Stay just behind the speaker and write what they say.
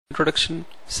Introduction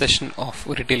session of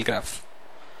RetailGraph.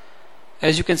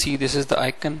 As you can see, this is the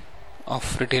icon of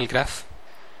RetailGraph.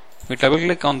 We double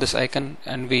click on this icon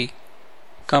and we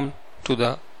come to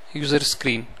the user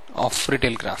screen of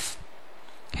RetailGraph.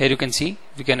 Here you can see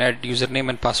we can add username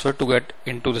and password to get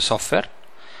into the software.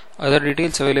 Other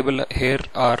details available here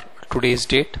are today's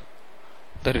date,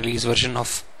 the release version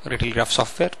of RetailGraph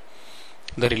software,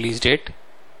 the release date,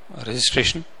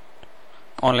 registration,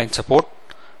 online support,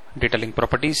 data link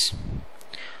properties.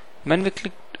 When we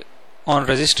click on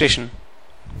registration,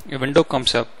 a window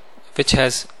comes up which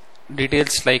has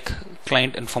details like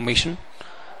client information,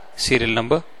 serial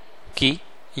number, key,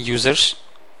 users,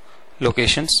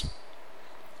 locations,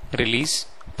 release,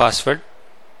 password,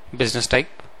 business type,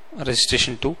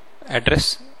 registration to,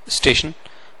 address, station,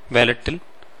 valid till,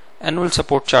 annual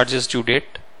support charges due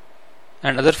date,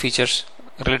 and other features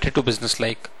related to business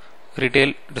like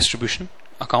retail distribution,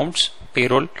 accounts,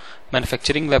 payroll,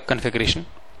 manufacturing, web configuration,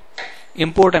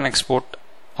 import and export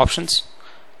options,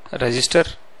 register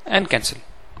and cancel.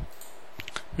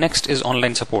 Next is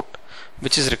online support,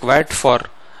 which is required for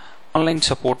online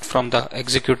support from the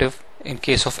executive in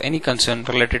case of any concern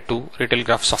related to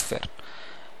RetailGraph software.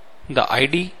 The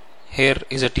ID here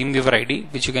is a TeamViewer ID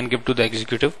which you can give to the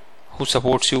executive who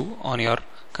supports you on your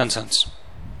concerns.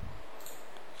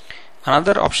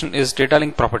 Another option is data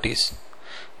link properties.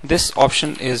 This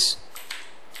option is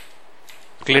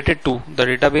related to the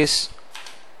database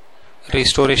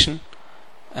restoration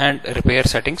and repair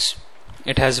settings.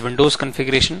 It has Windows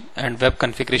configuration and web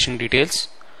configuration details.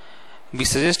 We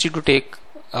suggest you to take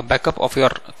a backup of your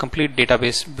complete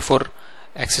database before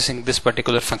accessing this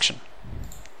particular function.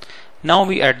 Now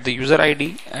we add the user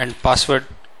ID and password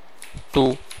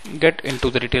to get into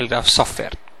the RetailGraph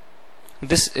software.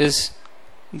 This is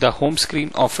the home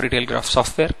screen of RetailGraph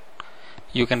software.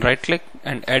 You can right click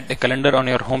and add a calendar on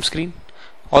your home screen.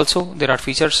 Also, there are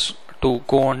features to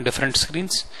go on different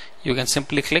screens. You can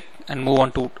simply click and move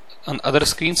on to other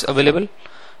screens available.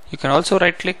 You can also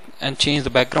right click and change the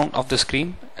background of the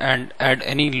screen and add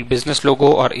any business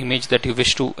logo or image that you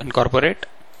wish to incorporate.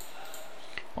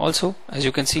 Also, as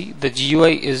you can see, the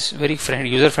GUI is very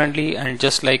user friendly and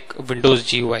just like Windows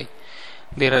GUI.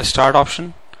 There are start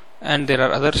option and there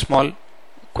are other small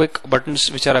quick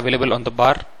buttons which are available on the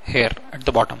bar here at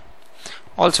the bottom.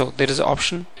 Also, there is an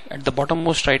option at the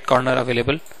bottommost right corner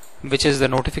available which is the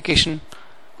notification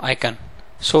icon.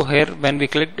 So here when we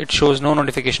click, it shows no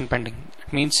notification pending.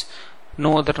 It means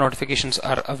no other notifications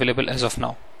are available as of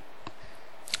now.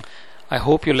 I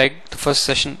hope you liked the first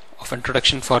session of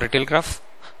introduction for RetailGraph.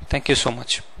 Thank you so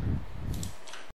much.